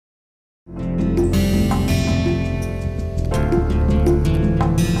Hello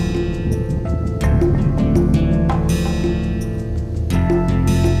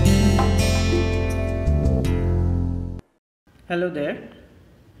there.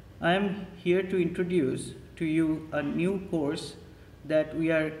 I am here to introduce to you a new course that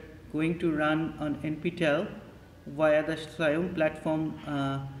we are going to run on NPTEL via the Sciom platform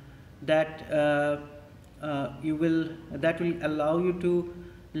that will allow you to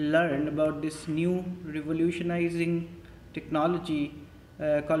learn about this new revolutionizing technology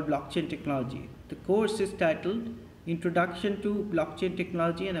called blockchain technology. The course is titled Introduction to Blockchain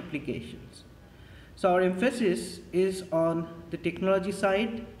Technology and Applications. So our emphasis is on the technology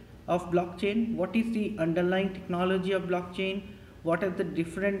side of blockchain. What is the underlying technology of blockchain? What are the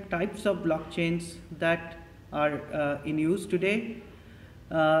different types of blockchains that are in use today?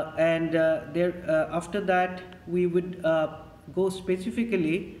 After that, we would go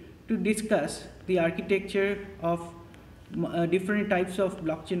specifically to discuss the architecture of different types of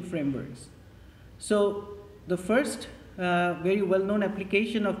blockchain frameworks. So the first very well-known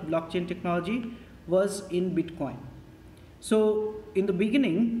application of blockchain technology was in Bitcoin. So in the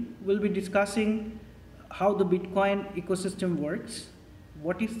beginning, we'll be discussing how the Bitcoin ecosystem works,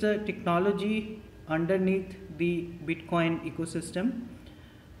 what is the technology underneath the Bitcoin ecosystem,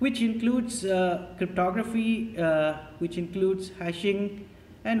 which includes cryptography, which includes hashing,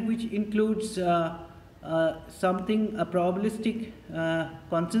 and which includes a probabilistic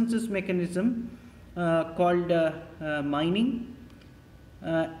consensus mechanism called mining.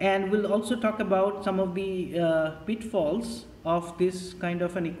 And we'll also talk about some of the pitfalls of this kind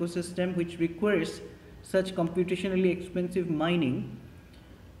of an ecosystem which requires such computationally expensive mining.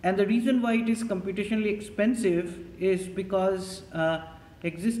 And the reason why it is computationally expensive is because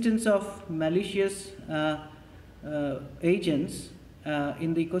existence of malicious agents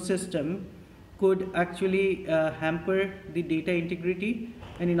in the ecosystem could actually hamper the data integrity,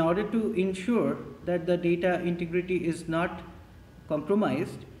 and in order to ensure that the data integrity is not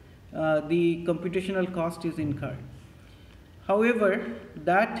compromised, the computational cost is incurred. However,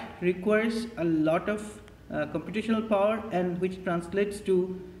 that requires a lot of computational power, and which translates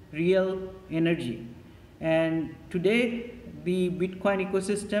to real energy. And today, the Bitcoin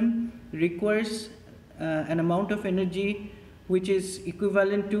ecosystem requires an amount of energy which is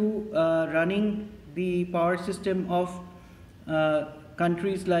equivalent to running the power system of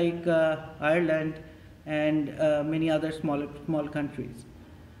countries like Ireland and many other small countries.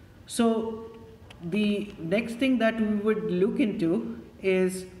 So the next thing that we would look into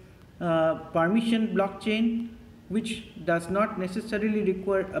is permission blockchain, which does not necessarily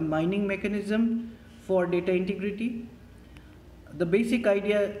require a mining mechanism for data integrity. The basic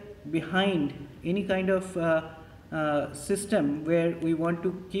idea behind any kind of system where we want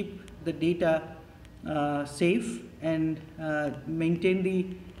to keep the data safe and maintain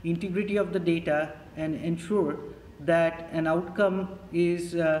the integrity of the data and ensure that an outcome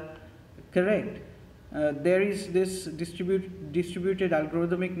is correct. There is this distributed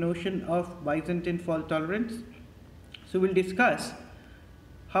algorithmic notion of Byzantine fault tolerance. So we'll discuss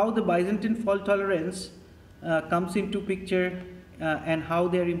how the Byzantine fault tolerance comes into picture and how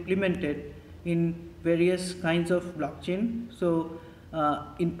they are implemented in various kinds of blockchain. So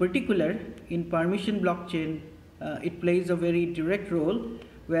in particular, in permission blockchain, it plays a very direct role,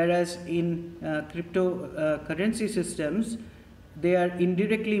 whereas in cryptocurrency systems, they are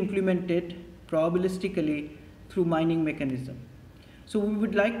indirectly implemented probabilistically through mining mechanism. So we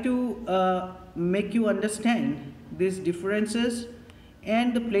would like to make you understand these differences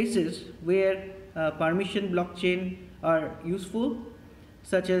and the places where permission blockchain are useful,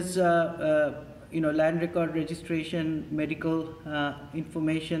 such as land record registration, medical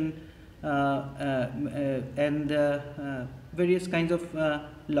information, and various kinds of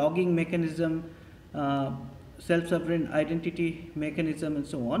logging mechanism, self-sovereign identity mechanism, and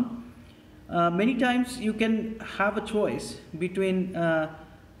so on. Many times you can have a choice between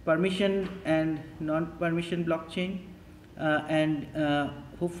permission and non-permission blockchain, and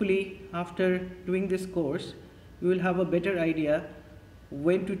hopefully after doing this course you will have a better idea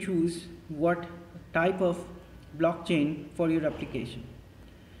when to choose what type of blockchain for your application.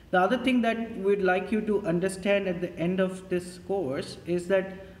 The other thing that we'd like you to understand at the end of this course is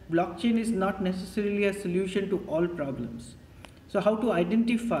that blockchain is not necessarily a solution to all problems. So how to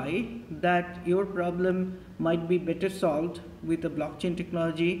identify that your problem might be better solved with a blockchain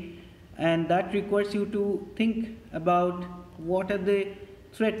technology, and that requires you to think about what are the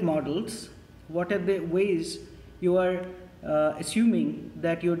threat models, what are the ways you are assuming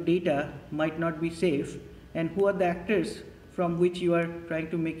that your data might not be safe, and who are the actors from which you are trying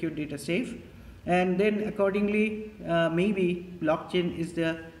to make your data safe. And then accordingly, maybe blockchain is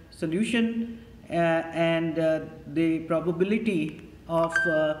the solution, and the probability of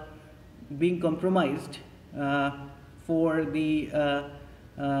being compromised for the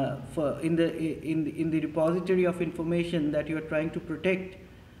in the repository of information that you are trying to protect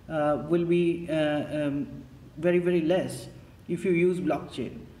will be very, very less if you use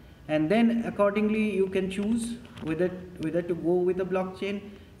blockchain. And then accordingly you can choose whether to go with a blockchain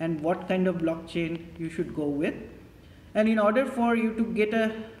and what kind of blockchain you should go with. And in order for you to get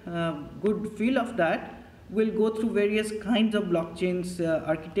a good feel of that, we'll go through various kinds of blockchains,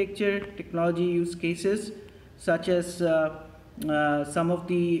 architecture, technology use cases, such as some of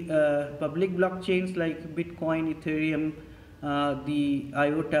the public blockchains like Bitcoin, Ethereum, the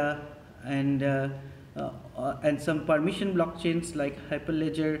IOTA, and some permission blockchains like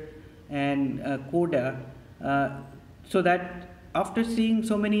Hyperledger and Coda, so that after seeing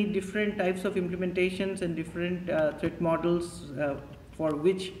so many different types of implementations and different threat models for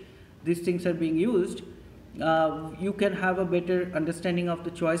which these things are being used, you can have a better understanding of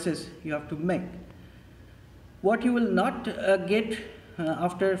the choices you have to make. What you will not get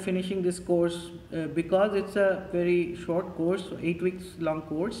after finishing this course, because it's a very short course, 8 weeks long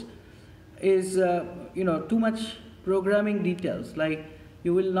course, is too much programming details. Like,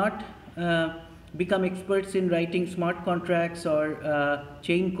 you will not become experts in writing smart contracts or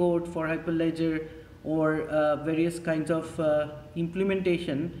chain code for Hyperledger or various kinds of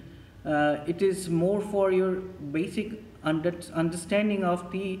implementation. It is more for your basic understanding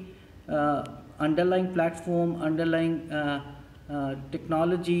of the underlying platform, underlying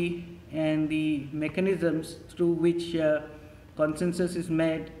technology, and the mechanisms through which consensus is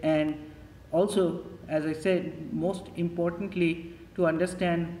made, and also, as I said, most importantly, to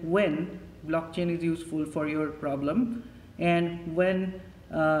understand when blockchain is useful for your problem and when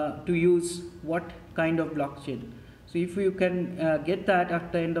to use what kind of blockchain. So if you can get that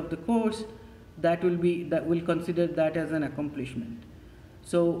at the end of the course, that will consider that as an accomplishment.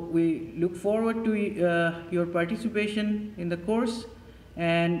 So we look forward to your participation in the course,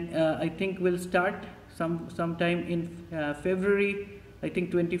 and I think we'll start sometime in February, I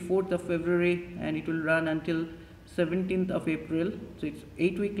think 24th of February, and it will run until 17th of April. So it's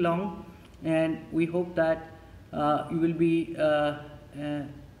 8 week long, and we hope that you will be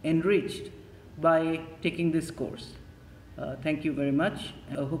enriched by taking this course. Thank you very much.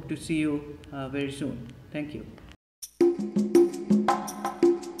 I hope to see you very soon. Thank you.